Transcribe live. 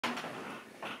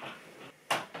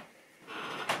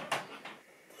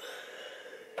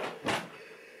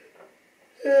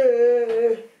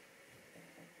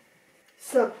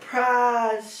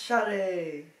Surprise,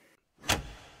 Shade.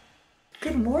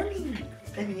 Good morning.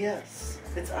 And yes,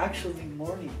 it's actually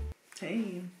morning.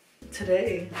 Hey,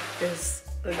 today is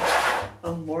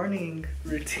a morning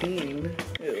routine.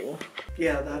 Ew.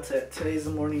 Yeah, that's it. Today's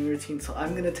a morning routine. So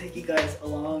I'm gonna take you guys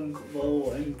along.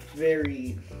 Whoa,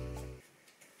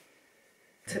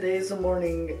 Today's the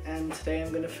morning, and today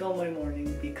I'm gonna film my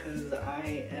morning because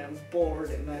I am bored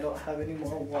and I don't have any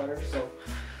more water. So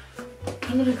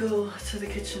I'm gonna go to the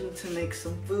kitchen to make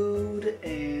some food,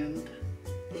 and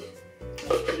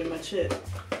that's pretty much it.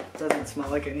 Doesn't smell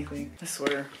like anything. I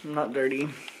swear, I'm not dirty.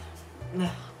 Nah.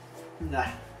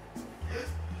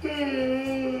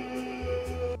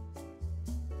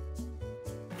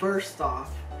 First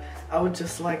off, I would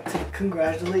just like to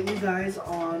congratulate you guys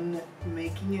on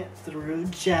making it through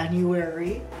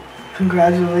January.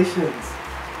 Congratulations.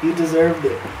 You deserved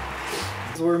it.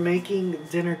 So we're making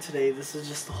dinner today. This is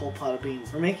just a whole pot of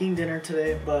beans. We're making dinner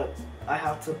today, but I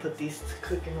have to put these to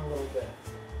cook in a little bit.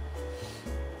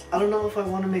 I don't know if I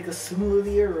want to make a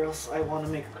smoothie or else I want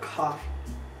to make a coffee.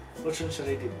 Which one should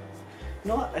I do? You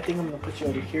know what? I think I'm going to put you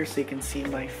over here so you can see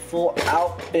my full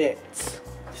outfit.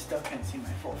 You still can't see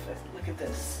my full fit. Look at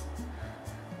this.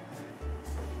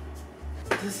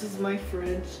 This is my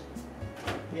fridge.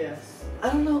 Yes. I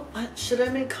don't know. Should I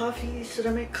make coffee?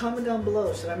 Comment down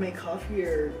below. Should I make coffee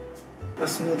or a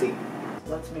smoothie?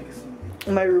 Let's make a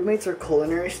smoothie. My roommates are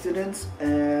culinary students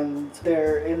and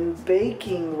they're in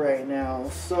baking right now.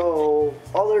 So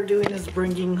all they're doing is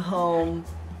bringing home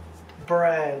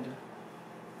bread.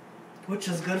 Which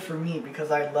is good for me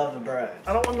because I love the bread.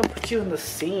 I don't want to put you in the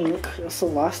sink. That's the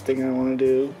last thing I want to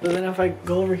do. But then if I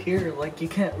go over here, like, you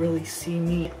can't really see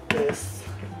me like this.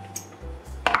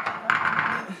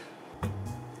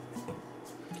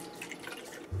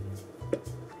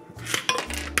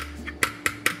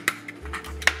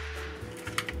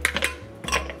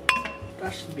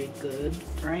 That should be good,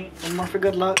 right? One more for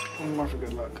good luck. One more for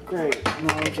good luck. Great.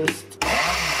 Now just...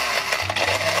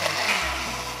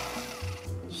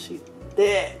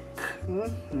 thick.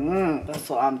 That's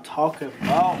what I'm talking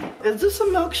about. Is this a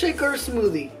milkshake or a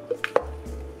smoothie?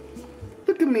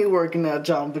 Look at me working at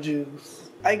Jamba Juice.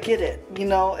 I get it. You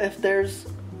know, if there's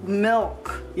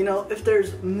milk,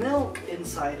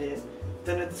 inside it,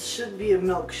 then it should be a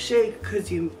milkshake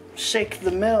because you shake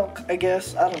the milk, I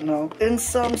guess. I don't know. In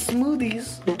some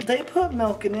smoothies, they put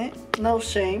milk in it. No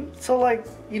shame. So, like,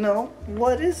 you know,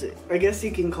 what is it? I guess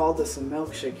you can call this a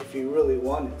milkshake if you really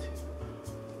wanted to.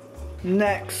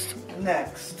 Next.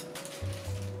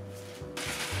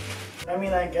 I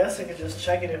mean, I guess I could just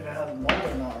check it if it has mold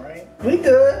or not, right? We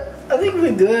good. I think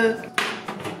we good.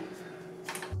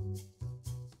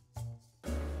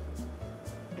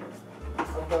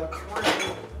 The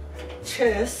cream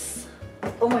cheese.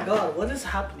 Oh my god, what is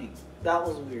happening? That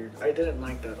was weird. I didn't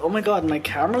like that. Oh my god, my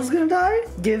camera's gonna die?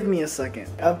 Give me a second.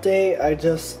 Update, I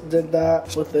just did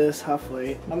that with this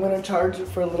halfway. I'm gonna charge it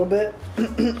for a little bit.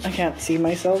 I can't see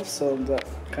myself, so that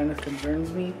kind of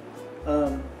concerns me.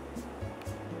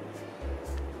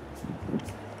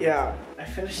 Yeah, I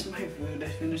finished my food, I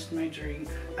finished my drink.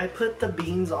 I put the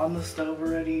beans on the stove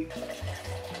already.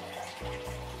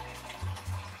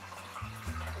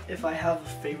 If I have a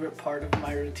favorite part of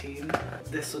my routine,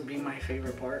 this would be my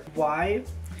favorite part. Why,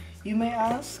 you may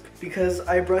ask? Because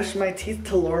I brush my teeth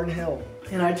to Lauryn Hill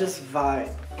and I just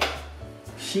vibe.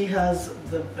 She has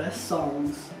the best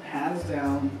songs, hands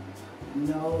down.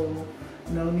 No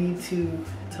need to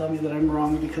tell me that I'm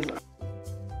wrong because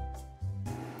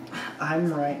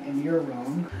I'm right and you're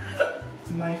wrong.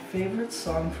 My favorite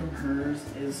song from hers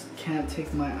is Can't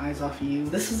Take My Eyes Off You.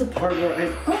 This is the part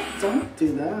where oh, don't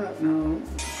do that, no.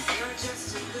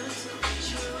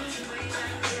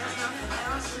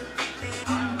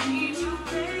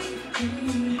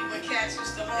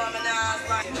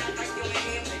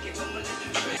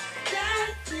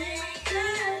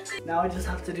 Now I just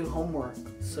have to do homework,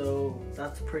 so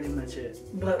that's pretty much it.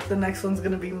 But the next one's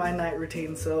gonna be my night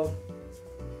routine, so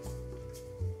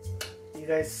you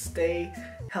guys stay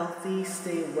healthy,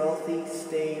 stay wealthy,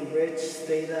 stay rich,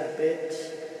 stay that bitch.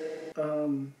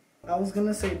 I was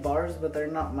gonna say bars, but they're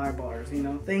not my bars, you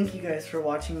know? Thank you guys for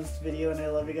watching this video, and I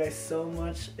love you guys so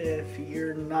much. If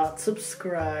you're not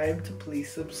subscribed,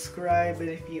 please subscribe, and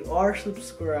if you are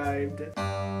subscribed,